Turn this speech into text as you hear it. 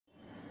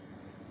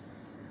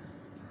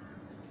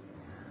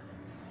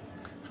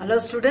Hello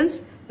students,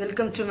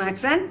 welcome to Max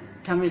and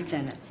Tamil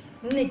channel.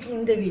 இன்னைக்கு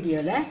இந்த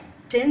வீடியோல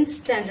 10th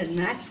standard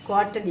Max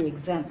Quarterly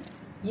Exam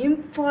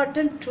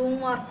important 2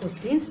 mark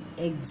questions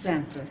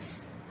examples.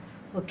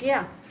 ஓகேயா?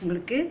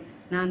 உங்களுக்கு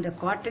நான் இந்த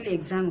Quarterly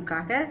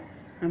Examக்காக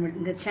நம்ம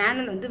இந்த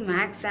சேனல் வந்து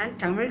Max and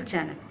Tamil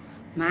channel.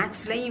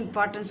 Maxலயும்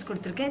importance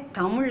கொடுத்திருக்கேன்,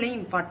 தமிழ்லயும்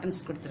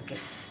இம்பார்ட்டன்ஸ்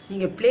கொடுத்திருக்கேன்.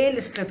 நீங்க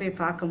பிளேலிஸ்ட்ல போய்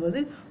பாக்கும்போது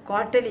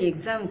Quarterly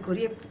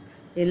Examக்குரிய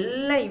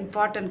எல்லா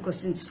இம்பார்ட்டன்ட்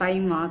क्वेश्चंस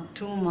 5 மார்க்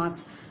 2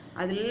 மார்க்ஸ்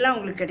அதெல்லாம்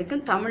உங்களுக்கு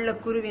கிடைக்கும். தமிழ்ல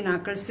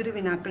குறுவினாக்கள்,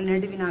 சிறுவினாக்கள்,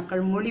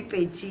 நெடுவினாக்கள்,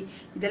 மொழிபெயர்ச்சி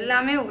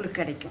இதெல்லாமே உங்களுக்கு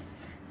கிடைக்கும்.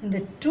 இந்த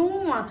 2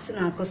 மார்க்ஸ்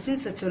நான்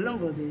क्वेश्चंस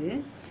சொல்லும்போது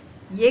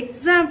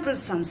எக்ஸாம்பிள்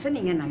சம்ஸ்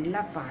நீங்க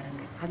நல்லா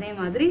பாருங்க. அதே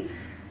மாதிரி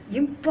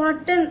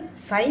இம்பார்ட்டன்ட்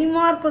 5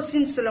 மார்க்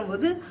क्वेश्चंस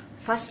சொல்லும்போது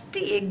ஃபர்ஸ்ட்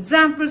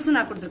எக்ஸாம்பிள்ஸ்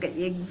நான் கொடுத்திருக்கேன்.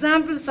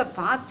 எக்ஸாம்பிள்ஸை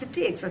பார்த்துட்டு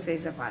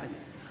எக்ஸசைஸை பாருங்க.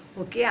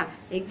 ஓகேயா?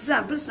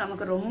 எக்ஸாம்பிள்ஸ்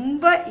நமக்கு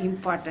ரொம்ப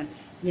இம்பார்ட்டன்ட்.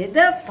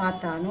 எதை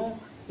பார்த்தாலும்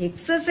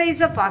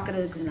எக்ஸசைஸை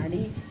பார்க்கறதுக்கு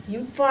முன்னாடி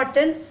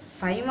இம்பார்ட்டன்ட்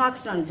 5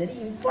 மார்க்ஸ்னாலும் சரி,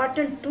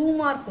 இம்பார்ட்டன்ட் 2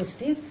 மார்க்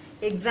கொஸ்டின்ஸ்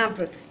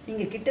எக்ஸாம்பிள்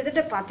நீங்கள்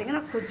கிட்டத்தட்ட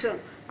பார்த்தீங்கன்னா கொஞ்சம்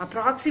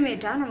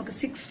அப்ராக்சிமேட்டாக நமக்கு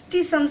 60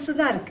 சம்ஸ்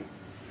தான் இருக்குது.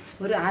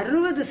 ஒரு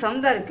 60 சம்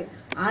தான் இருக்குது.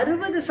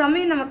 60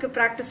 சமையும் நமக்கு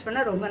ப்ராக்டிஸ்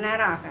பண்ண ரொம்ப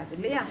நேரம் ஆகாது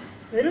இல்லையா?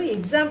 வெறும்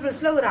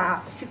எக்ஸாம்பிள்ஸில் ஒரு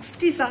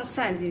 60 சம்ஸ்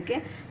தான்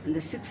எழுதியிருக்கேன். அந்த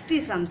 60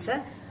 சம்ஸை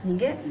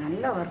நீங்கள்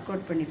நல்லா ஒர்க்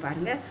அவுட் பண்ணி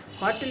பாருங்கள்.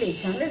 குவார்ட்டர்லி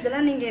எக்ஸாமில்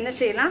இதெல்லாம் நீங்கள் என்ன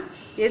செய்யலாம்,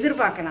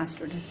 எதிர்பார்க்கலாம்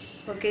ஸ்டூடெண்ட்ஸ்.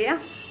 ஓகேயா?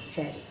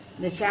 சரி,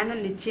 இந்த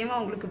சேனல் நிச்சயமாக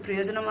உங்களுக்கு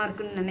பிரயோஜனமாக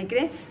இருக்குன்னு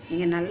நினைக்கிறேன்.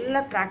 நீங்கள் நல்லா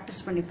ப்ராக்டிஸ்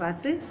பண்ணி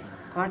பார்த்து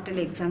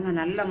குவார்ட்டர்லி எக்ஸாமில்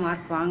நல்ல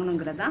மார்க்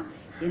வாங்கணுங்கிறதான்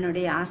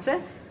என்னுடைய ஆசை.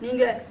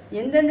 நீங்கள்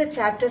எந்தெந்த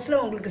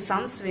சாப்டர்ஸில் உங்களுக்கு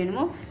சம்ஸ்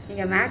வேணுமோ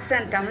நீங்கள் மேக்ஸ்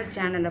அண்ட் தமிழ்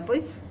சேனலில்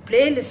போய்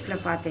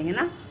பிளேலிஸ்ட்டில்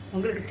பார்த்தீங்கன்னா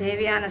உங்களுக்கு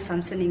தேவையான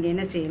சம்ஸை நீங்கள்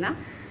என்ன செய்யலாம்,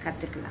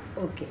 கற்றுக்கலாம்.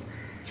 ஓகே,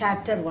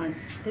 சாப்டர் 1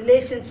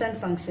 ரிலேஷன்ஸ் அண்ட்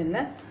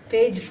ஃபங்க்ஷனில்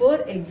page 4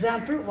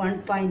 example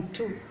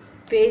 1.2,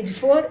 page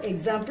 4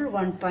 example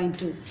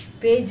 1.2,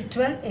 page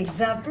 12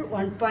 example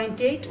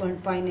 1.8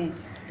 1.9,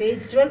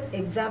 page 12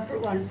 example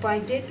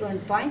 1.8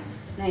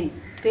 1.9,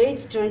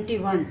 page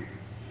 21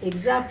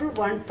 example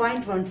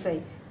 1.15,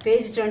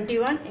 page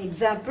 21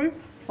 example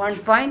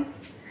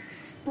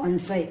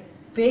 1.15,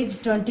 page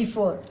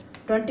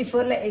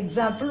 24 la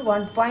example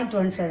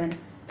 1.17,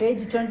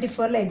 page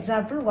 24 la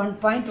example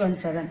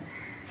 1.17.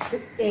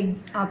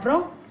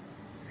 அப்புறம்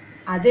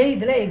அதே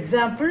இதில்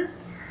எக்ஸாம்பிள்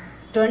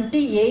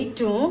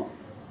 28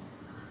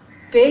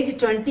 பேஜ்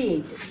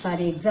 28,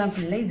 சாரி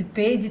எக்ஸாம்பிள் இல்லை, இது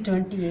பேஜ்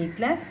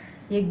 28ல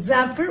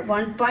எக்ஸாம்பிள்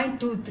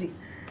 1.23,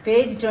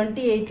 பேஜ்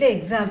 28ல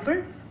எக்ஸாம்பிள்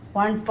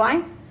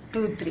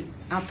 1.23.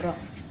 அப்புறம்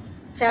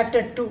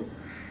சாப்டர் 2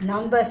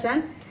 நம்பர்ஸ்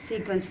அண்ட்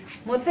சீக்வன்ஸ்.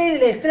 மொத்தம்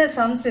இதில் எத்தனை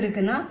சம்ஸ்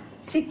இருக்குன்னா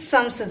 6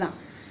 சம்ஸ் தான்.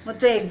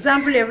 மொத்தம்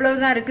எக்ஸாம்பிள்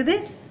எவ்வளவு தான் இருக்குது,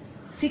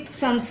 6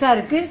 சம்ஸாக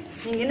இருக்குது.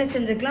 நீங்கள் என்ன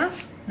செஞ்சுக்கலாம்,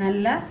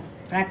 நல்லா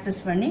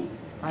ப்ராக்டிஸ் பண்ணி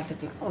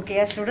பார்த்துக்கலாம்.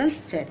 ஓகேயா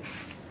ஸ்டூடெண்ட்ஸ்? சரி,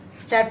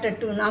 chapter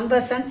 2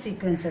 numbers and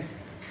sequences.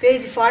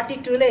 Page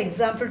 42ல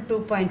example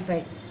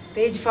 2.5,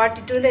 page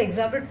 42ல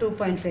example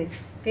 2.5,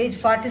 page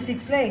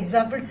 46ல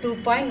example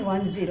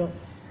 2.10,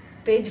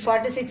 page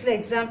 46ல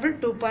example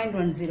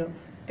 2.10,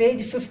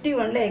 page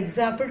 51ல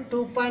example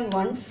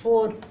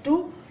 2.14 to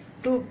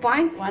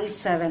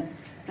 2.17.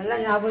 நல்லா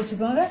ஞாபகம்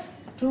வச்சுக்கோங்க.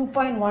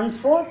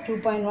 2.14,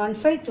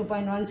 2.15,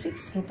 2.16,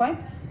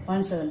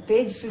 2.17.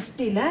 Page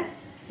 50ல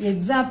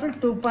example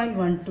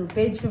 2.12,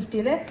 page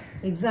 50ல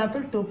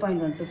example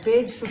 2.12,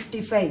 page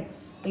 55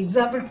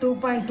 example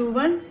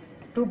 2.21,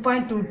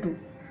 2.22,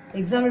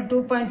 example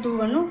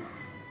 2.21,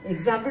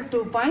 example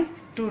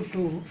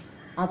 2.22.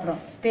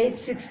 அப்புறம் page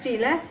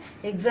 60ல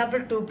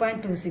example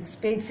 2.26,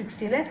 page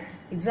 60ல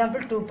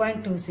example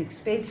 2.26,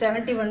 page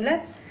 71ல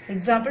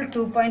example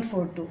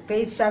 2.42,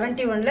 page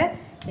 71ல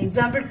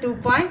example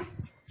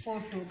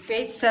 2.42,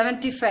 page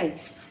 75,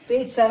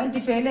 page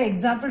 75ல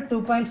example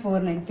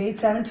 2.49, page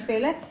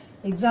 75ல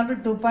example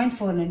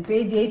 2.49,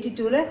 page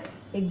 82ல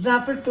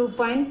example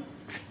 2.57,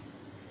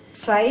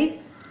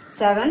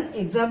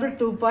 example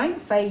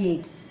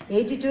 2.58,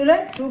 82ல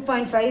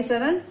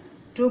 2.57,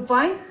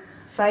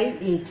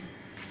 2.58.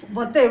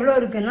 மொத்தம் எவ்வளோ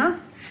இருக்குன்னா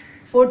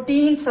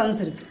 14 sums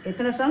இருக்குது.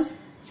 எத்தனை sums?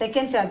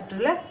 Second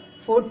சாப்டரில்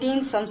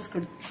 14 சம்ஸ்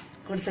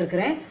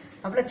கொடுத்துருக்குறேன்.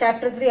 அப்புறம்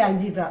chapter 3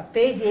 algebra,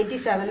 page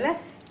 87ல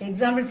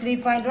example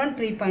 3.1,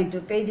 3.2,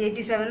 page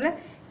 87ல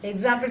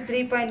example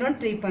 3.1,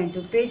 3.2,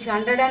 page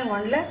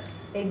 101ல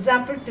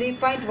example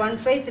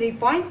 3.15,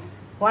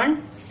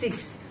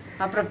 3.16.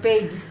 அப்புறம்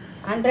page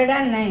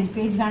 109,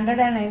 page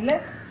 109ல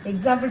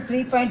example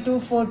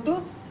 3.24 to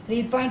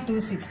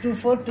 3.26,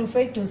 24,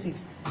 25, 26,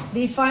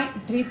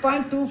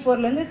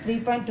 3.24லேருந்து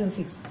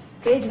 3.26,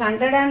 page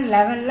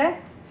 111ல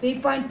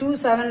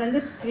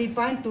 3.27லேருந்து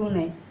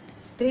 3.29,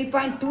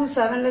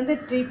 3.27லேருந்து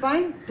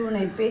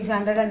 3.29, page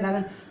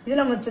 111.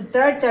 இதில் மொத்தம்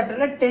தேர்ட்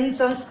சாப்டரில் 10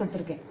 சம்ஸ்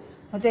கொடுத்துருக்கேன்.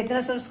 மொத்தம்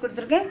எத்தனை சம்ஸ்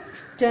கொடுத்துருக்கேன்?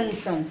 10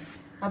 சம்ஸ்.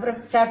 அப்புறம்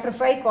chapter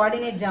 5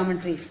 coordinate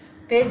geometry,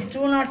 page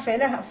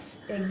 205ல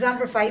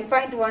example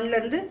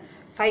 5.1லேருந்து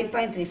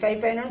 5.3,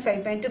 5.1,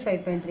 5.2,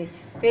 5.3,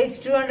 page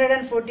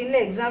 214ல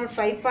example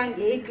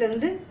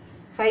 5.8லேருந்து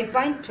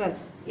 5.12,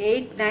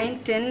 8, 9,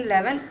 10,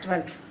 11,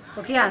 12.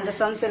 Okay அந்த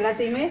சம்ஸ்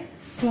எல்லாத்தையுமே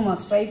 2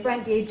 marks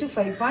 5.8 to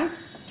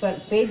 5.12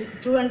 page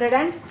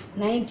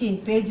 219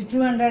 page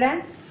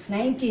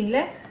 219ல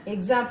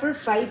example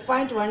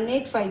 5.18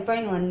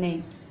 5.19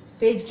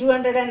 page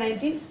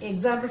 219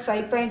 example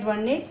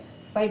 5.18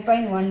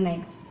 5.19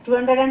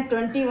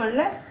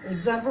 221ல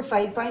example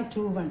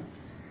 5.21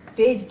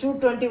 page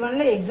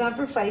 221ல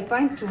example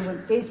 5.21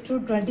 page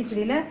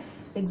 223ல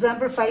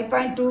example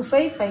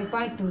 5.25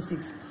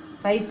 5.26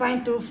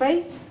 5.25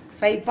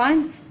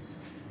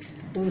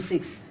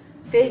 5.26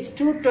 page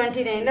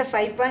 229ல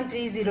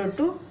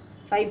 5.302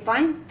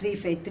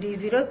 5.35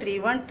 30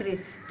 31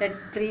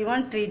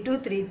 31 32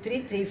 33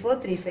 34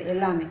 35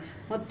 எல்லாமே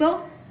மொத்தம்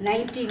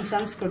 19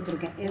 சம்ஸ்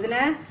கொடுத்துருக்கேன்.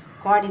 இதில்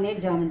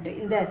கோஆர்டினேட் ஜாமெட்ரி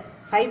இந்த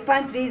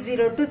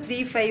 5.302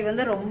 35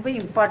 வந்து ரொம்ப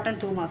இம்பார்ட்டன்ட்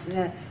 2 marks.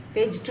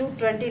 பேஜ்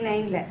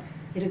 229ல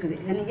இருக்குது.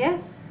 இதை நீங்கள்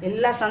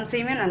எல்லா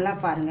சம்ஸையுமே நல்லா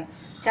பாருங்கள்.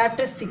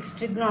 Chapter 6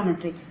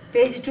 trigonometry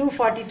page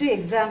 242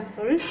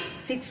 example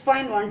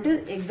 6.1 to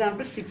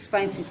example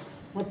 6.6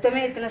 மொத்தமே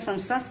எத்தனை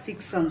சம்ஸ் தான்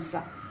 6 சம்ஸ்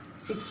தான்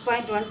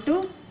 6.1 to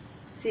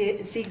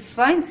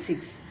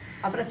 6.6.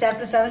 அப்புறம்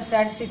chapter 7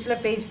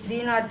 ஸ்டாட்டிஸ்டிக்ஸில் page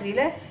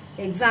 303ல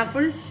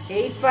example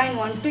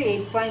 8.1 to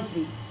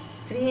 8.3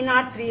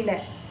 303ல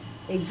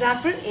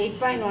example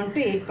 8.1 to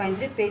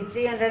 8.3 page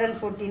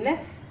 314ல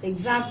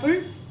example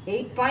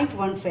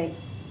 8.15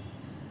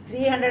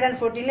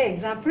 314ல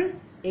example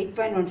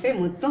 8.15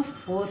 மொத்தம்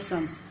 4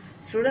 சம்ஸ்.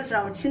 ஸ்டூடெண்ட்ஸ்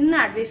நான் ஒரு சின்ன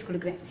அட்வைஸ்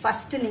கொடுக்குறேன்.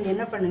 ஃபஸ்ட்டு நீங்கள்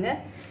என்ன பண்ணுங்கள்,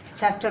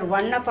 சாப்டர்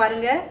 1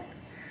 பாருங்கள்,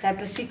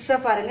 சாப்டர் 6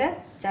 பாருங்கள்,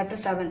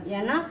 சாப்டர் 7.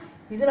 ஏன்னா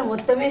இதில்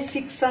மொத்தமே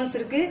 6 சம்ஸ்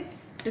இருக்குது,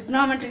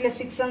 ட்ரிக்னாமெட்ரியில்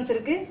 6 சம்ஸ்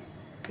இருக்குது,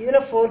 இதில்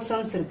 4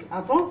 சம்ஸ் இருக்குது.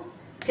 அப்போ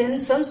 10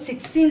 சம்ஸ்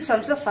 16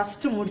 சம்ஸை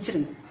ஃபஸ்ட்டு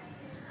முடிச்சிருங்க.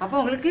 அப்போ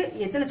உங்களுக்கு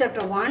எத்தனை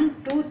சாப்டர் 1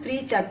 2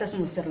 3 சாப்டர்ஸ்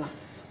முடிச்சிடலாம்.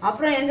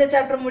 அப்புறம் எந்த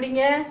சாப்டர்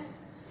முடிங்க,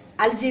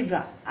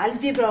 அல்ஜீப்ரா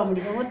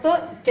முடிங்க. மொத்தம்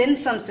 10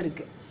 சம்ஸ்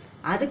இருக்குது.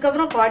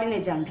 அதுக்கப்புறம்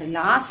கோஆர்டினேட் ஜாமெட்ரி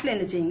லாஸ்ட்டில்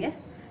என்ன செய்யுங்க,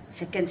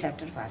 செகண்ட்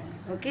சாப்டர் பாருங்கள்.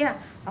 ஓகே,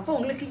 அப்போ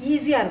உங்களுக்கு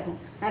ஈஸியாக இருக்கும்.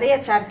 நிறைய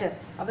சாப்டர்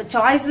அப்போ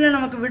சாய்ஸில்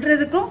நமக்கு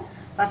விடுறதுக்கும்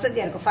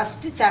வசதியாக இருக்கும்.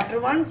 First chapter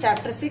 1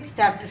 chapter 6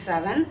 chapter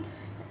 7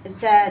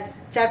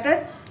 chapter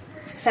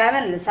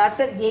 7 இல்லை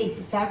சாப்டர்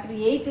 8 சாப்டர்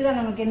 8 தான்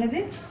நமக்கு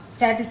என்னது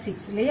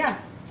ஸ்டாட்டிஸ்டிக்ஸ் இல்லையா.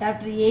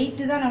 சாப்டர்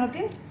 8 தான்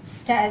நமக்கு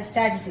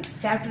ஸ்டாட்டிஸ்டிக்ஸ்.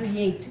 சாப்டர்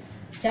 8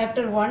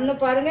 சாப்டர் 1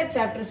 பாருங்கள்,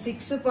 சாப்டர்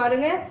 6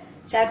 பாருங்கள்,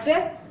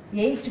 சாப்டர்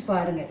 8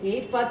 பாருங்கள்,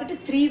 8 பார்த்துட்டு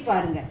 3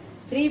 பாருங்கள்,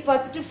 3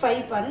 பார்த்துட்டு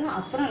 5 பாருங்கள்,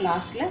 அப்புறம்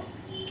லாஸ்ட்டில்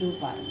 2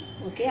 பாருங்கள்.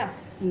 ஓகேயா,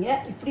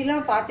 நீங்கள்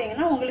இப்படிலாம்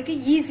பார்த்தீங்கன்னா உங்களுக்கு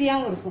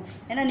ஈஸியாகவும் இருக்கும்.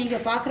 ஏன்னா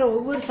நீங்கள் பார்க்குற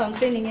ஒவ்வொரு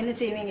சம்ஸையும் நீங்கள் என்ன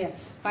செய்வீங்க,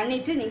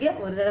 பண்ணிவிட்டு நீங்கள்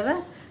ஒரு தடவை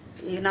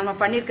நம்ம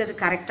பண்ணியிருக்கிறது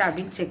கரெக்டாக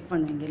அப்படின்னு செக்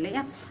பண்ணுவீங்க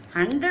இல்லையா.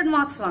 100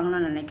 marks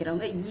வாங்கணும்னு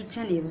நினைக்கிறவங்க ஈச்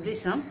அண்ட் எவ்ரி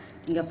சம்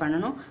நீங்கள்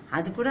பண்ணணும்.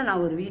 அது கூட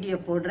நான் ஒரு வீடியோ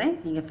போடுறேன்,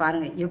 நீங்கள்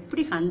பாருங்கள்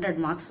எப்படி 100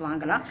 marks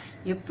வாங்கலாம்,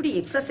 எப்படி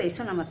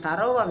எக்ஸசைஸை நம்ம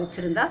தரோவாக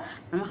வச்சுருந்தா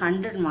நம்ம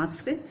 100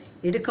 marksக்கு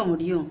எடுக்க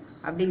முடியும்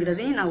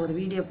அப்படிங்கிறதையும் நான் ஒரு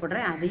வீடியோ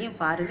போடுறேன், அதையும்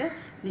பாருங்கள்,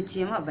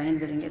 நிச்சயமாக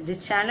பயன்பெறுங்க.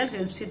 This channel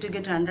helps you to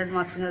get 100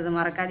 marksங்கிறத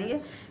மறக்காதீங்க.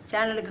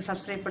 சேனலுக்கு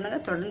சப்ஸ்கிரைப்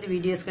பண்ணுங்கள், தொடர்ந்து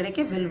வீடியோஸ் கிடைக்க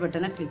பெல்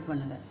பட்டனை கிளிக்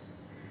பண்ணுங்கள்.